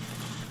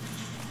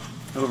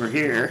 over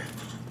here,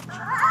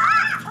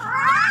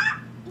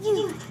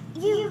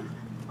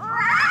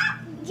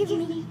 You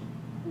give me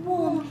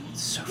warm.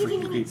 It's so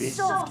freaking creepy.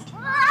 Soft.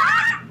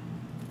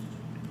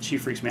 She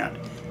freaks me out.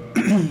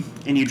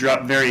 And you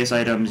drop various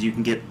items. You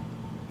can get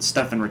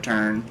stuff in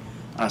return.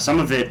 Some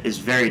of it is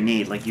very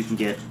neat, like you can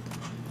get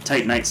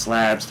Titanite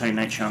slabs,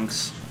 Titanite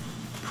chunks,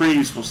 pretty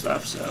useful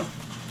stuff. So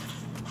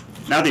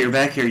now that you're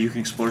back here, you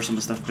can explore some of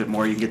the stuff a bit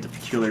more. You can get the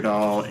Peculiar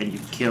Doll, and you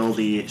can kill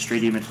the Stray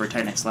Demon for a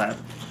Titanite slab.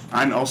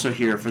 I'm also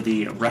here for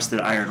the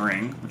Rusted Iron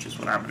Ring, which is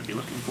what I'm going to be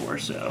looking for.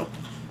 So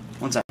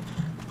once I...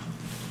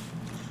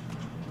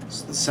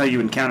 So this is how you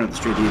encounter the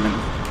Stray Demon.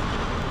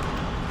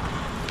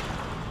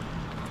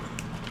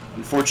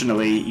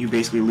 Unfortunately, you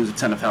basically lose a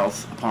ton of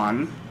health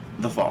upon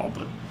the fall,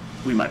 but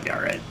we might be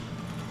alright.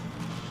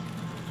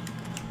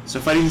 So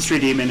fighting the Stray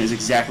Demon is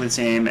exactly the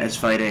same as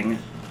fighting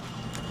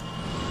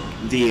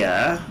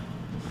the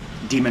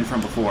demon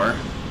from before.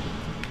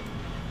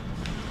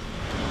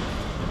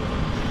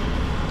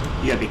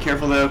 You gotta be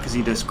careful though, because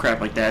he does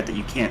crap like that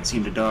you can't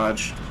seem to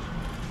dodge.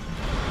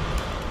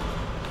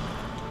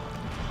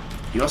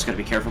 You also gotta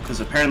be careful, because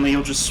apparently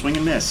he'll just swing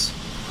and miss.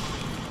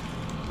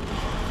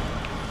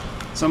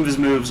 Some of his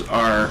moves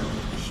are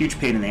a huge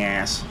pain in the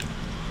ass.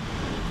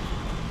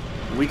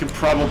 We could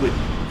probably...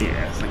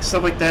 yeah, like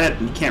stuff like that,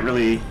 and you can't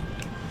really...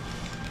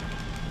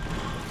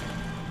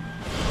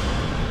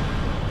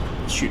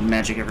 shooting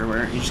magic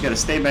everywhere. You just gotta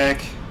stay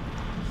back.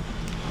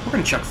 We're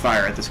gonna chuck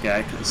fire at this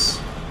guy, because...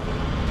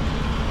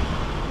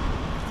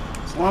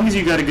 as long as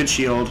you got a good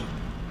shield...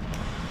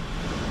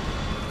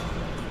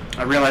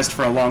 I realized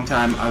for a long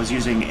time I was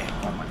using,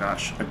 oh my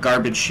gosh, a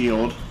garbage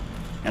shield,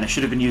 and I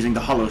should have been using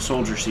the Hollow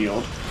Soldier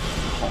shield.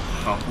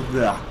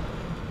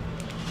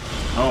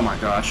 Oh my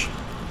gosh.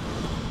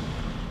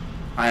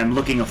 I am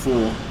looking a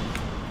fool.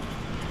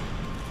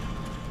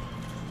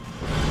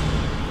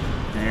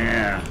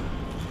 Yeah.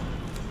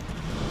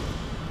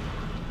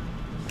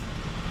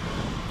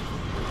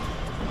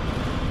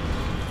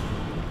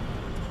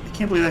 I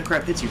can't believe that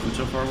crap hits you from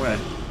so far away.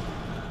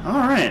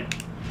 Alright.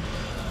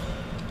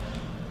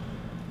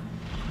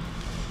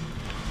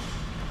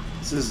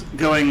 This is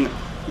going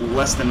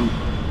less than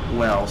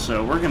well,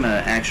 so we're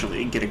gonna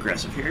actually get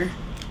aggressive here.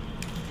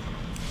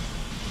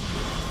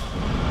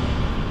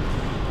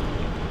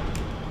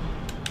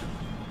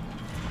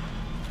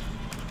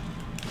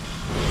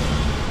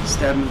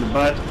 Stab him in the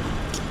butt.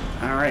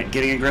 Alright,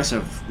 getting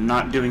aggressive,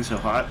 not doing so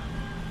hot.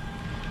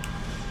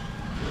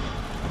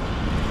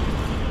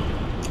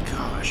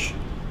 Gosh.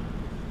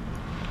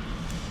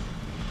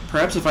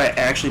 Perhaps if I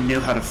actually knew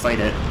how to fight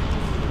it.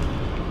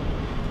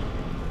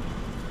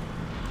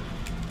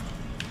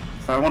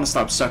 If I want to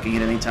stop sucking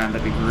at any time,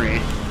 that'd be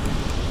great.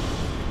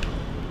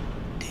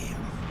 Damn.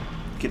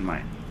 Getting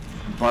my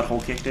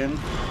butthole kicked in.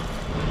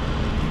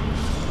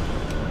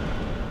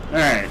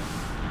 Alright.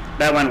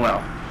 That went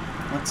well.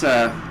 Let's,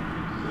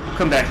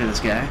 come back to this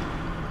guy.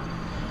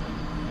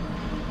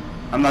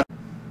 I'm not...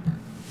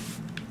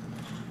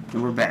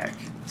 And we're back.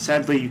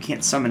 Sadly, you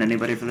can't summon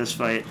anybody for this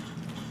fight.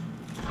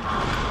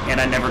 And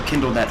I never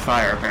kindled that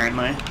fire,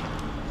 apparently.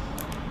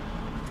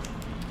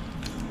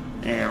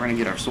 Yeah, we're gonna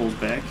get our souls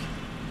back.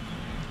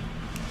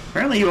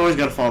 Apparently you always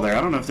gotta fall there.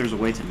 I don't know if there's a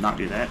way to not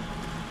do that.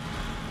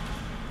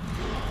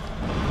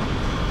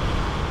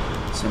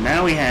 So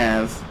now we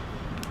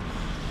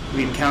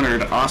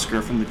encountered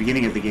Oscar from the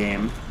beginning of the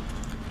game.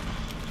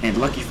 And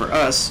lucky for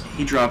us,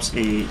 he drops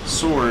a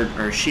sword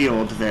or a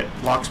shield that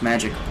blocks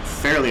magic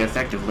fairly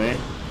effectively.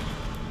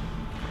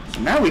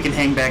 So now we can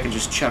hang back and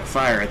just chuck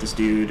fire at this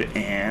dude,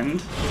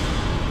 and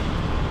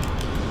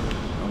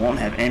I won't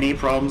have any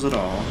problems at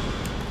all.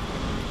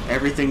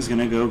 Everything's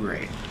gonna go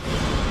great.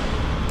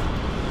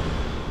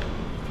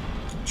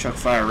 Chuck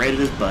fire right at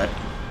his butt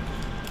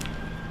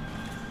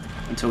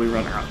until we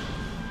run out.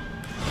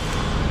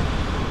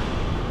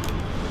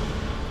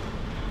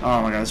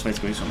 Oh my god, this fight's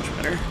going so much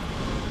better.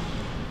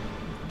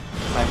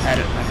 I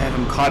have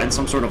him caught in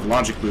some sort of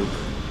logic loop.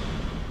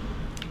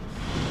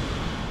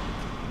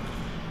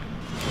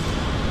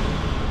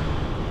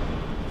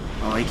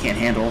 Oh, he can't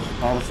handle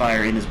all the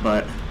fire in his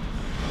butt.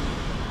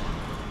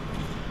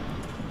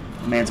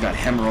 The man's got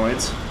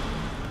hemorrhoids.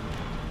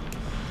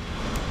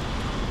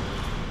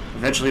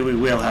 Eventually we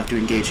will have to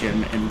engage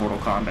him in Mortal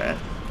Kombat.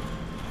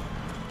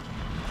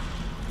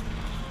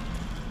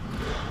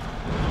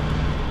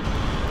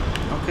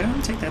 Okay,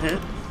 I'll take that hit.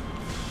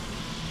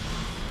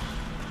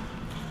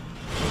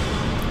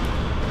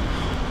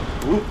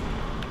 Ooh.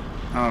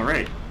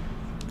 Alright.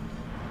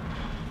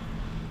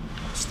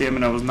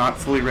 Stamina was not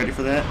fully ready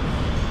for that.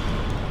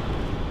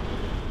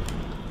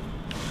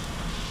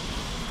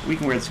 We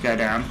can wear this guy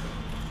down.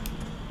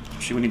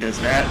 See when he does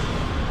that.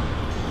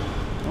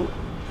 Oh,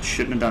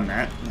 shouldn't have done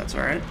that. That's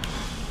alright.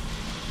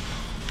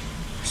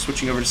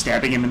 Switching over to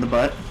stabbing him in the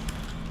butt.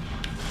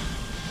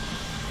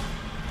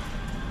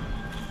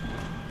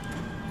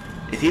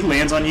 If he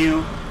lands on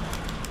you,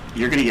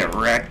 you're gonna get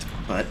wrecked.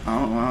 But,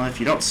 oh, well, if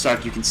you don't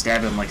suck, you can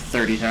stab him like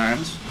 30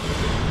 times.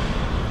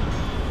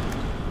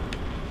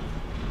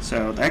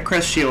 So, that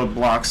Crest Shield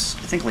blocks, I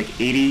think, like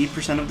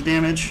 80% of the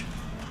damage.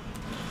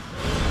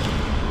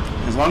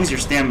 As long as your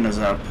stamina's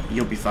up,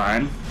 you'll be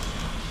fine.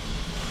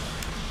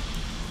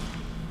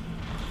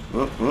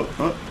 Whoop, whoop,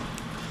 whoop.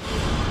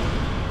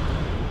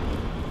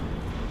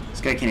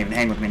 This guy can't even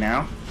hang with me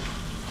now.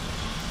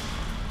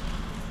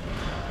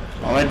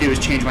 All I do is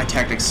change my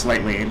tactics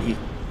slightly, and he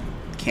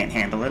can't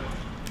handle it.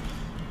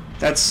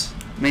 That's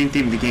the main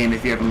theme of the game,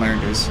 if you haven't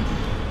learned, is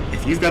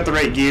if you've got the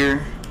right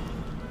gear,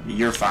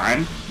 you're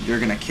fine. You're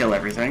gonna kill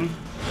everything.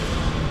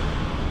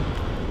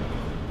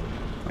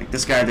 Like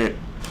this guy that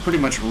pretty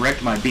much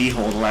wrecked my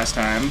beehole the last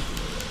time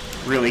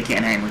really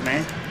can't hang with me.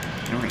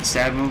 And we're gonna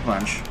stab him a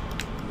bunch.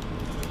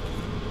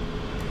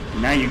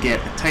 And now you get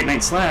a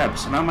Titanite slab,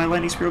 so now my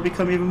lightning spear will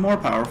become even more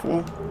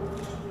powerful.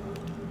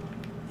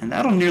 And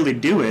that'll nearly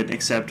do it,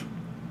 except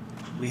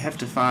we have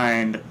to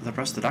find the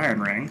rusted iron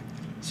ring.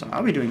 So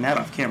I'll be doing that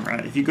off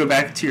camera. If you go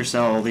back to your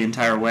cell the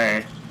entire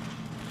way,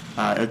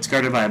 it's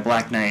guarded by a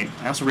Black Knight.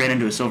 I also ran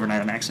into a Silver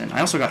Knight on accident. I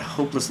also got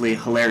hopelessly,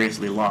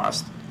 hilariously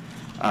lost.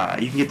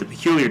 You can get the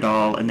Peculiar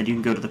Doll, and then you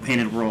can go to the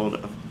Painted World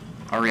of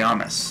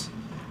Ariamis.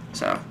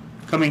 So,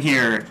 coming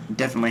here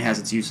definitely has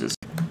its uses.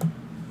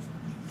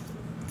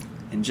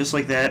 And just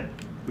like that,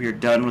 we are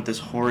done with this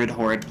horrid,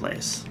 horrid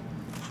place.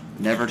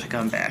 Never to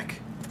come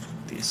back.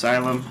 The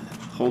Asylum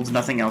holds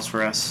nothing else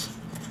for us.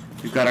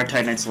 We've got our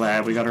Titanite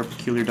slab, we got our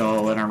Peculiar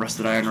Doll, and our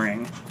Rusted Iron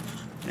Ring.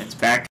 And it's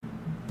back.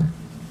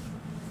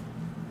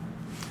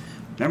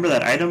 Remember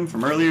that item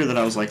from earlier that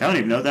I was like, I don't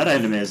even know what that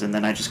item is, and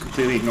then I just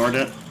completely ignored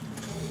it?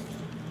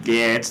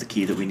 Yeah, it's the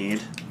key that we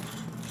need.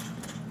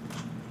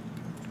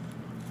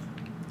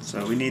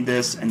 So we need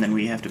this, and then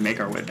we have to make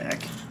our way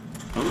back.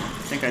 Oh,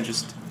 I think I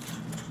just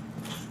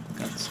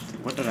got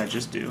something. What did I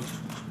just do?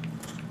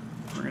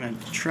 We're gonna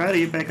try to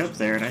get back up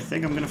there, and I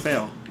think I'm gonna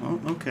fail.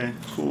 Oh, okay,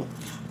 cool.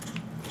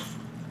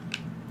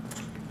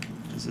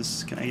 Is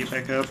this, can I get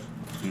back up?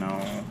 No.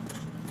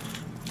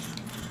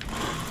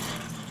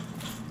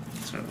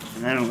 So,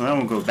 and then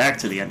we'll go back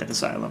to the end of the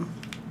Asylum.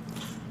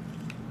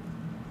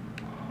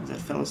 Is that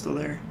fella still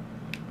there?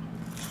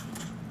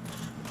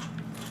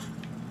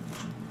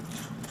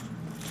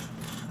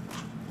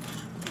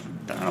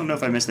 I don't know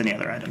if I missed any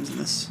other items in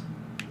this.